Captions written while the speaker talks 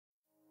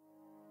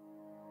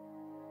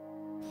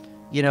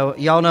you know,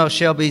 y'all know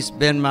Shelby's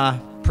been my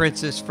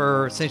princess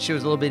since she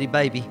was a little bitty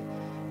baby.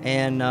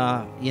 And,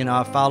 you know,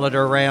 I followed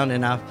her around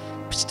and I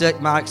stuck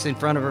mics in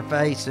front of her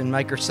face and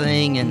make her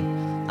sing.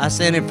 And I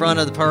stand in front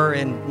of her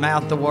and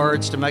mouth the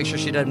words to make sure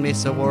she doesn't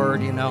miss a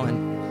word, you know,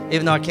 and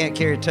even though I can't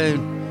carry a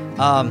tune.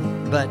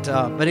 But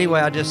anyway,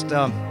 I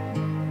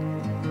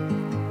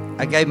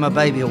gave my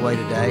baby away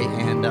today.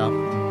 And,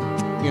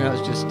 you know,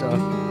 it's just,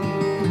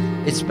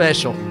 it's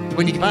special.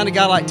 When you find a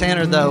guy like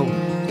Tanner, though,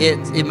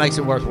 it makes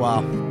it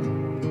worthwhile.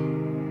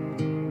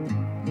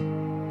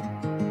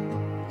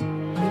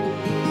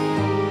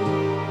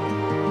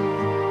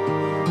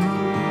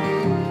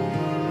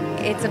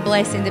 It's a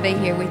blessing to be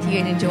here with you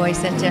and enjoy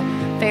such a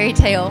fairy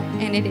tale,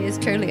 and it is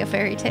truly a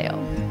fairy tale.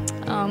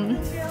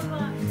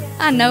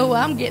 I know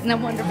I'm getting a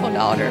wonderful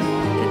daughter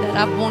that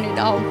I've wanted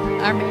all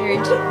our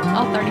marriage,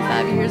 all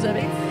 35 years of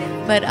it,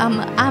 but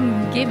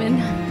I'm giving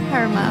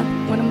her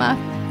one of my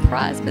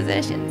prized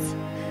possessions,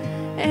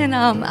 and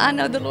I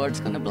know the Lord's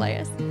going to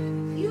bless.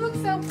 You look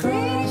so pretty.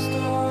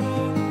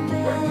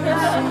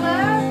 I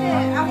love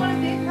it. I want a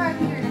big hug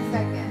here in a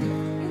second.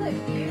 You look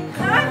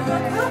beautiful.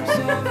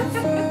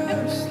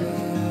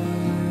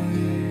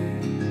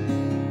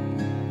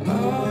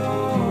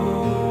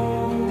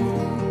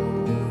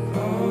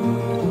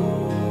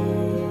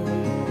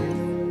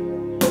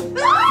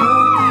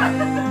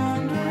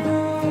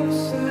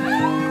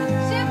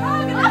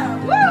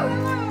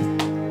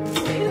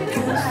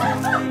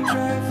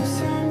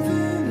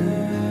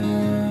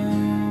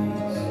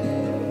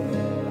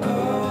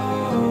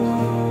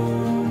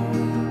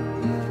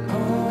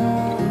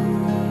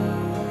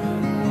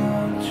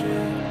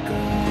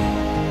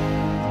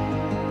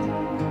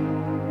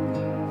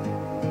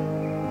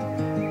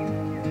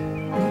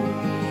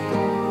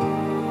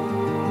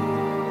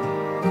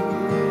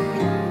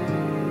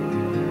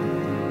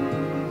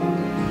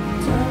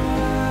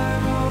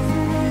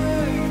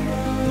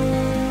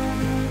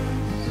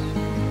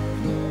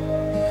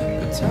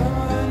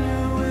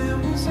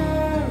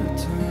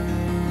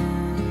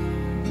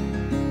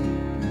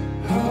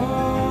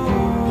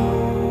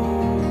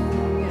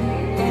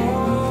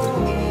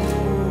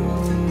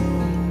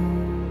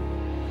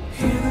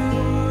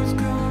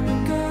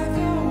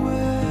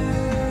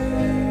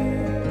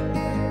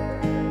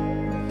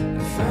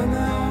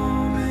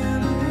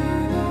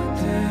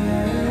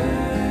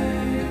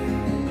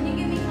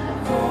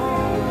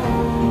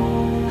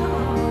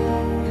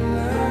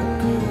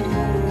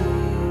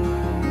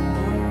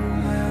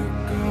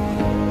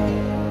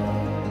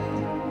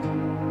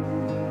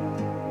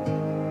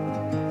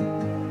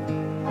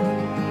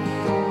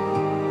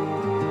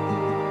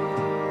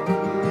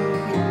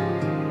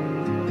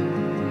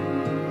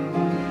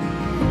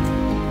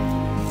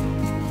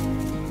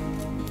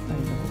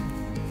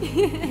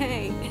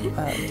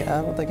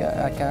 I don't think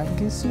I can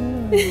kiss you.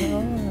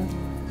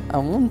 I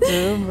want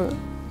to, but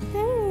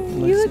hey,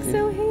 you look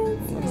so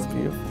handsome. It looks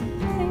beautiful.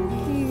 Thank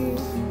you.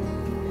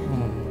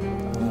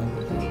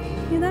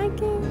 You like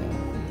it?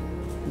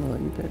 Yeah. Well,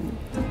 you baby.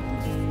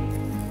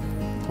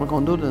 We're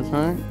gonna do this,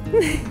 right?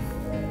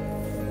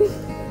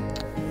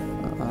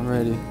 I'm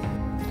ready.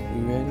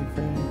 You ready,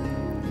 Freddie?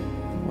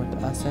 With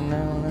the icing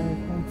now and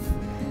everything?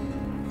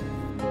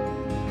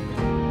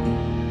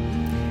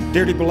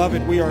 Dearly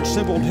beloved, we are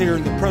assembled here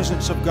in the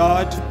presence of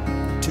God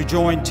to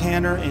join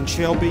Tanner and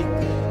Shelby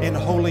in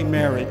holy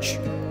marriage.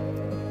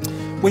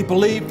 We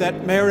believe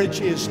that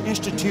marriage is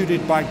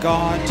instituted by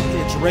God,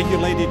 it's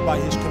regulated by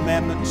His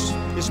commandments,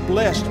 it's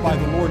blessed by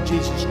the Lord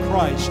Jesus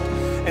Christ,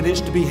 and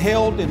it's to be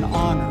held in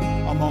honor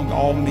among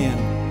all men.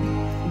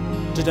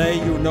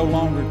 Today, you are no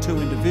longer two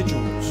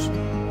individuals.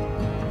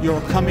 You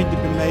are coming to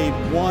be made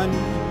one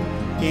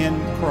in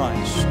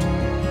Christ.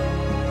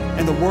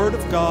 And the Word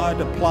of God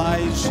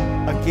applies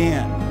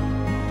again.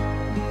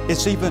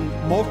 It's even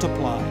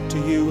multiplied to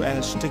you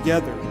as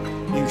together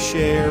you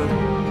share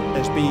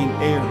as being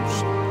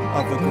heirs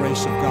of the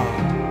grace of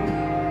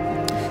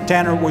God.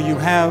 Tanner, will you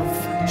have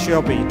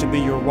Shelby to be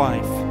your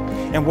wife?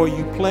 And will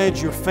you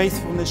pledge your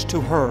faithfulness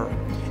to her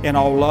in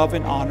all love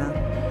and honor,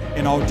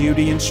 in all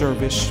duty and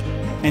service,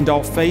 and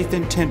all faith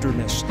and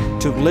tenderness,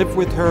 to live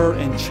with her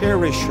and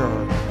cherish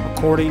her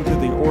according to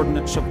the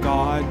ordinance of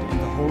God in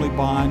the holy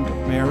bond of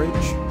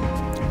marriage?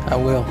 I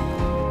will.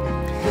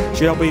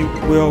 Shelby,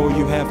 will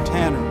you have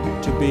Tanner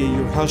to be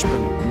your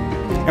husband?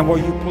 And will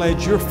you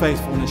pledge your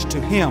faithfulness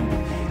to him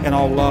in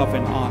all love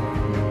and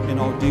honor, in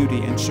all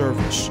duty and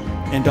service,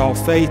 and all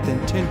faith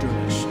and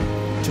tenderness,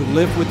 to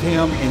live with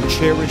him and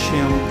cherish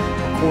him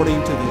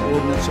according to the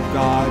ordinance of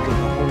God in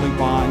the holy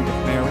bond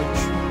of marriage?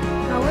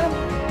 I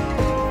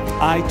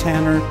will. I,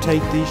 Tanner,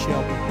 take thee,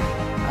 Shelby.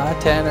 I,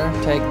 Tanner,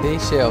 take thee,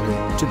 Shelby.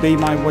 To be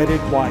my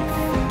wedded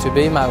wife. To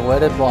be my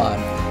wedded wife.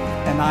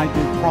 And I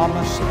do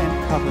promise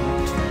and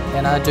covenant.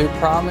 And I do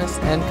promise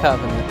and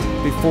covenant.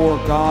 Before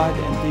God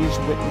and these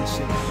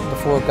witnesses.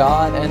 Before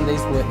God and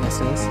these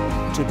witnesses.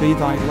 To be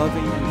thy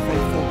loving and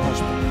faithful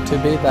husband. To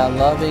be thy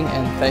loving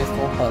and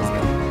faithful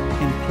husband.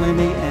 In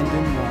plenty and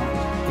in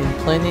want. In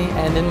plenty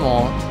and in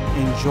want.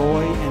 In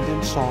joy and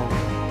in sorrow.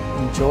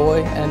 In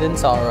joy and in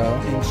sorrow.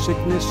 In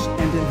sickness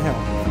and in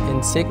health.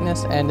 in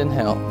sickness and in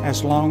health,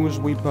 as long as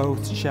we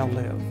both shall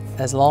live.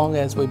 as long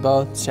as we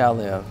both shall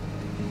live.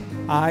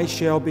 I,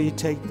 Shelby,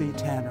 take thee,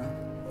 Tanner,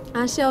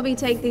 I, Shelby,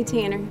 take thee,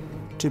 Tanner,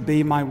 to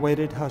be my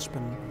wedded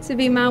husband, to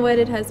be my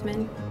wedded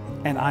husband,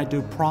 and I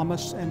do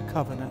promise and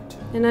covenant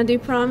and I do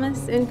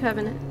promise and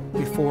covenant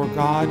before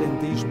God and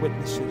these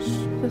witnesses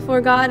before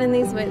God and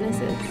these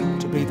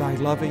witnesses to be thy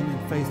loving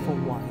and faithful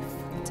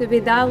wife, to be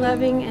thy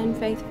loving and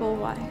faithful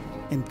wife,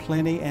 in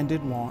plenty and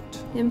in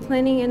want, in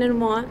plenty and in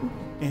want,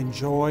 in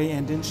joy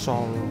and in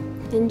sorrow,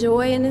 in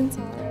joy and in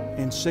sorrow,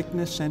 in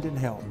sickness and in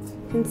health,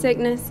 in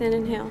sickness and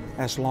in health,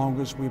 as long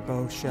as we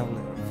both shall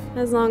live.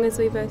 as long as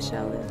we both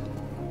shall live.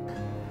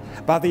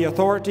 By the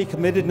authority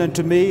committed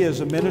unto me as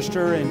a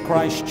minister in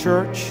Christ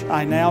Church,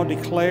 I now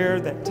declare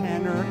that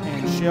Tanner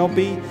and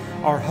Shelby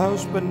are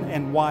husband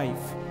and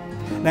wife.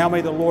 Now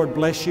may the Lord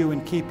bless you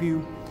and keep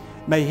you.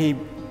 May He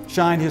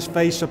shine His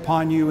face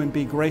upon you and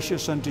be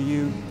gracious unto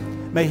you.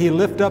 May He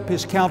lift up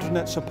His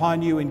countenance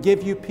upon you and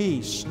give you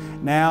peace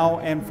now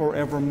and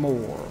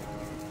forevermore.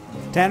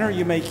 Tanner,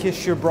 you may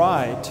kiss your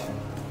bride.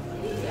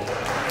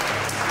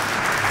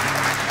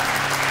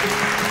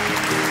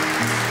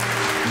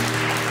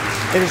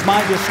 It is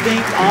my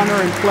distinct honor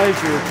and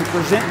pleasure to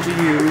present to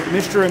you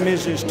Mr. and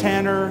Mrs.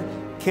 Tanner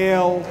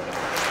Kell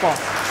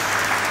Sparks.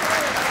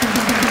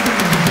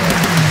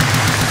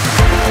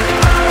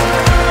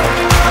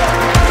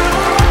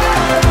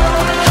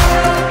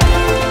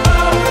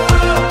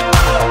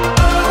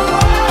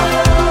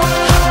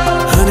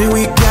 Honey,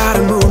 we got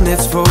a moon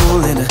that's full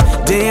and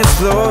a dance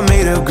floor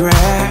made of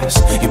grass.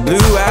 Your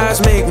blue eyes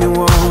make me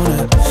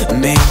wanna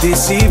make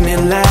this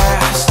evening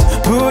last.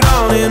 Put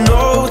on an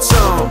old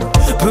song,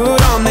 put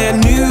on that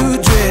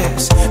new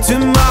dress.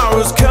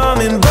 Tomorrow's coming.